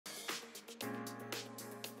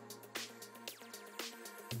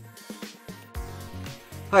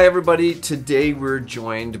Hi everybody, today we're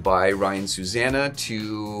joined by Ryan and Susanna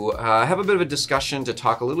to have a bit of a discussion to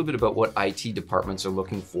talk a little bit about what IT departments are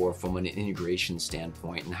looking for from an integration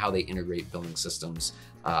standpoint and how they integrate billing systems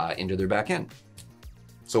into their back end.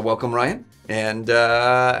 So welcome Ryan, and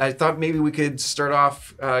I thought maybe we could start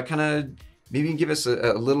off maybe give us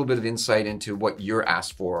a little bit of insight into what you're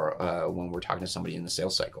asked for when we're talking to somebody in the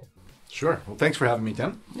sales cycle. Sure, well thanks for having me,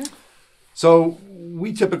 Tim. Yeah. So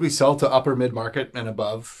we typically sell to upper mid-market and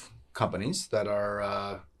above companies that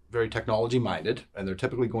are very technology minded, and they're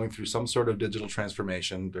typically going through some sort of digital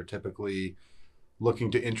transformation. They're typically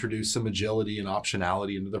looking to introduce some agility and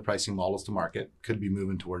optionality into their pricing models to market. Could be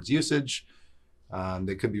moving towards usage.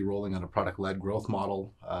 They could be rolling on a product-led growth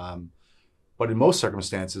model. But in most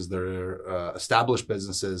circumstances, they're established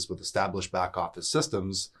businesses with established back office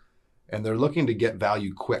systems, and they're looking to get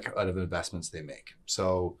value quick out of investments they make.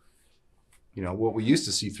 So what we used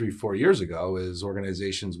to see 3-4 years ago is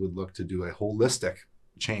organizations would look to do a holistic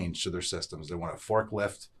change to their systems. They want to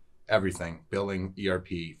forklift everything, billing, ERP,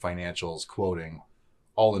 financials, quoting,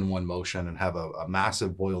 all in one motion, and have a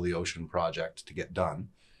massive boil the ocean project to get done.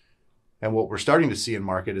 And what we're starting to see in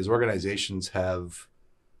market is organizations have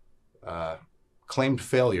claimed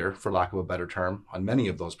failure, for lack of a better term, on many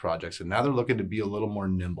of those projects. And now they're looking to be a little more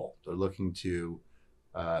nimble. They're looking to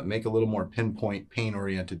make a little more pinpoint,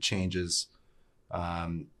 pain-oriented changes.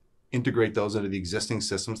 Integrate those into the existing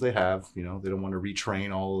systems they have. They don't want to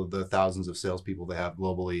retrain all of the thousands of salespeople they have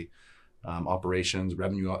globally, operations,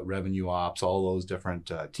 revenue ops, all those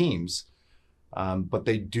different teams. But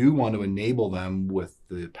they do want to enable them with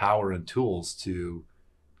the power and tools to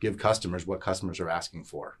give customers what customers are asking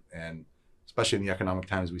for. And especially in the economic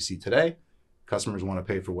times we see today, customers want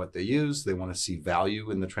to pay for what they use. They want to see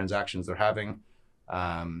value in the transactions they're having.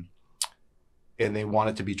 And they want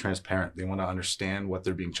it to be transparent. They want to understand what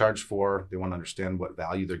they're being charged for. They want to understand what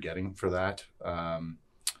value they're getting for that. And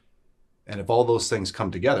if all those things come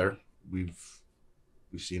together, we've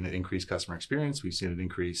seen it increase customer experience. We've seen it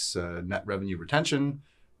increase net revenue retention,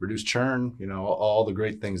 reduce churn. All the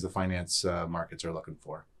great things the finance markets are looking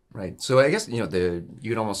for. Right. So I guess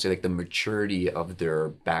you'd almost say like the maturity of their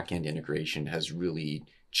back end integration has really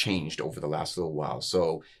changed over the last little while.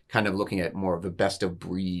 So kind of looking at more of a best of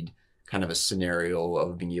breed kind of a scenario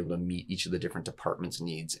of being able to meet each of the different departments'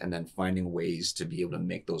 needs and then finding ways to be able to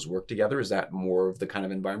make those work together. Is that more of the kind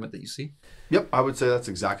of environment that you see? Yep, I would say that's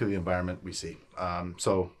exactly the environment we see.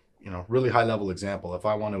 Really high level example, if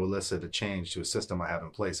I want to elicit a change to a system I have in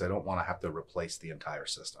place, I don't want to have to replace the entire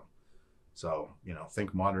system. So,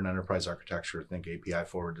 think modern enterprise architecture, think API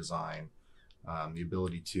forward design, the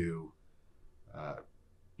ability to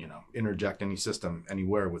interject any system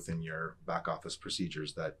anywhere within your back office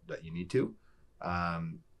procedures that you need to.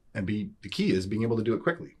 The key is being able to do it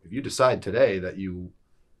quickly. If you decide today that you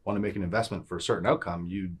want to make an investment for a certain outcome,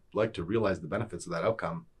 you'd like to realize the benefits of that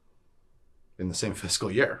outcome in the same fiscal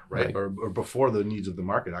year, right? Or before the needs of the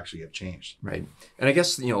market actually have changed. Right. And I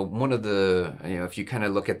guess, one of the, if you kind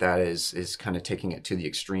of look at that is kind of taking it to the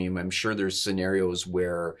extreme, I'm sure there's scenarios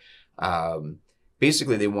where,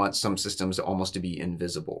 basically, they want some systems almost to be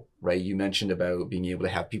invisible, right? You mentioned about being able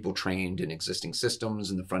to have people trained in existing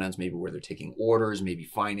systems in the front ends, maybe where they're taking orders, maybe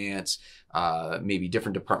finance, maybe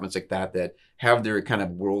different departments like that have their kind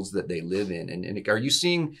of worlds that they live in. And are you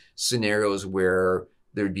seeing scenarios where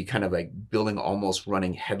there'd be kind of like building almost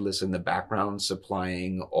running headless in the background,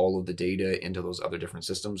 supplying all of the data into those other different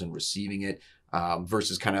systems and receiving it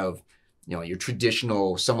versus kind of your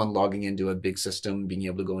traditional someone logging into a big system, being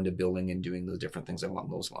able to go into billing and doing those different things along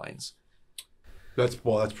those lines? That's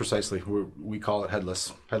precisely, we call it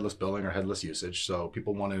headless billing or headless usage. So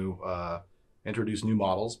people want to introduce new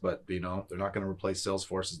models, but they're not going to replace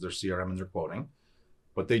Salesforce as their CRM and their quoting.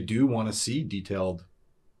 But they do want to see detailed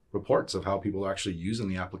reports of how people are actually using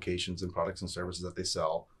the applications and products and services that they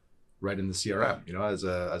sell right in the CRM. As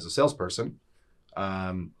a salesperson,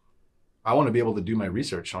 I want to be able to do my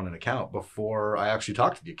research on an account before I actually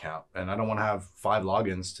talk to the account. And I don't want to have 5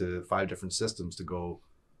 logins to 5 different systems to go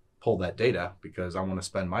pull that data, because I want to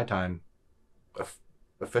spend my time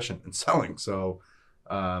efficient in selling. So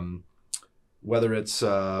whether it's,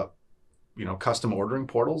 custom ordering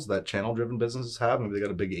portals that channel driven businesses have, maybe they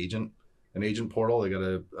got a big an agent portal, they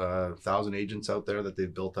got 1,000 agents out there that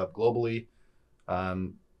they've built up globally.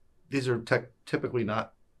 These are typically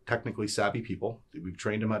not technically savvy people. We've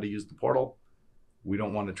trained them how to use the portal. We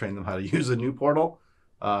don't want to train them how to use a new portal,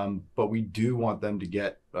 but we do want them to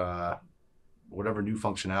get whatever new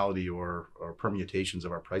functionality or permutations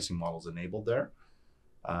of our pricing models enabled there.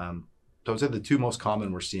 So I would say the 2 most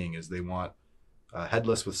common we're seeing is they want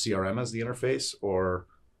headless with CRM as the interface, or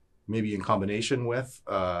maybe in combination with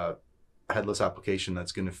a headless application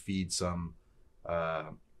that's going to feed some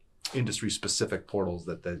industry-specific portals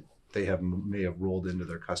that may have rolled into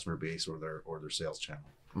their customer base or their sales channel.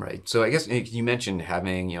 Right. So I guess you mentioned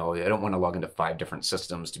having, I don't want to log into 5 different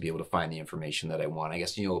systems to be able to find the information that I want. I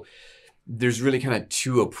guess, there's really kind of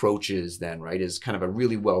 2 approaches then, right? Is kind of a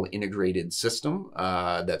really well integrated system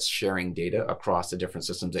that's sharing data across the different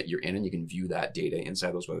systems that you're in, and you can view that data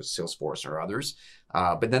inside those, whether it's Salesforce or others.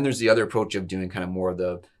 But then there's the other approach of doing kind of more of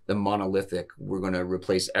the monolithic. We're going to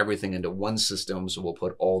replace everything into one system, so we'll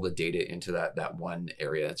put all the data into that one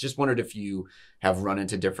area. I just wondered if you have run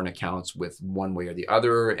into different accounts with one way or the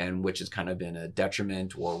other, and which has kind of been a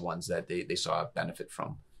detriment or ones that they saw a benefit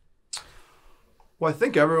from. Well, I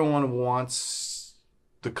think everyone wants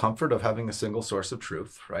the comfort of having a single source of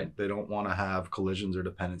truth, right? They don't want to have collisions or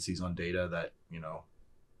dependencies on data that,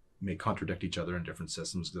 may contradict each other in different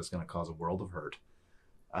systems, because that's going to cause a world of hurt.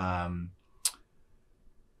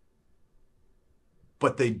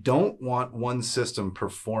 But they don't want one system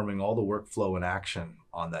performing all the workflow and action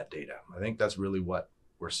on that data. I think that's really what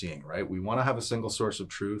we're seeing, right? We want to have a single source of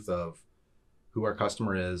truth of who our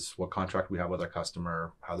customer is, what contract we have with our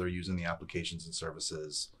customer, how they're using the applications and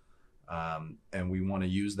services. And we want to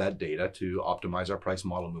use that data to optimize our price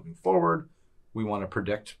model moving forward. We want to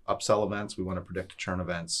predict upsell events. We want to predict churn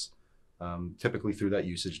events, typically through that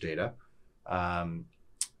usage data.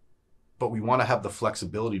 But we want to have the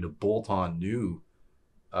flexibility to bolt on new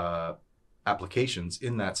applications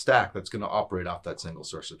in that stack that's going to operate off that single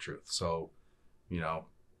source of truth. So,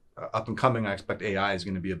 up and coming, I expect AI is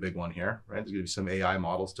going to be a big one here, right? There's going to be some AI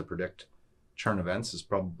models to predict churn events, is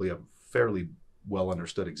probably a fairly well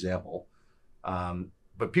understood example.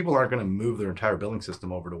 But people aren't going to move their entire billing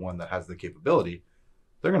system over to one that has the capability.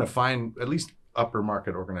 They're going to find, at least upper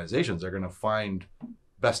market organizations, they're going to find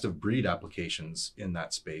best of breed applications in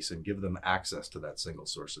that space and give them access to that single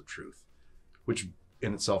source of truth, which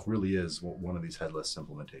in itself really is one of these headless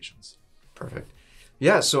implementations. Perfect.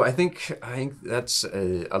 Yeah, so I think that's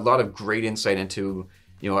a lot of great insight into,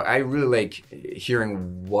 I really like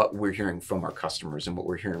hearing what we're hearing from our customers and what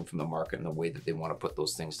we're hearing from the market and the way that they want to put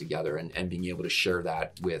those things together, and being able to share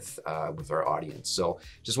that with our audience. So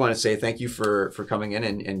just want to say thank you for coming in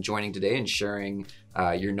and joining today and sharing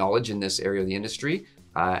your knowledge in this area of the industry.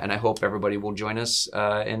 And I hope everybody will join us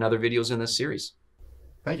in other videos in this series.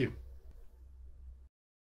 Thank you.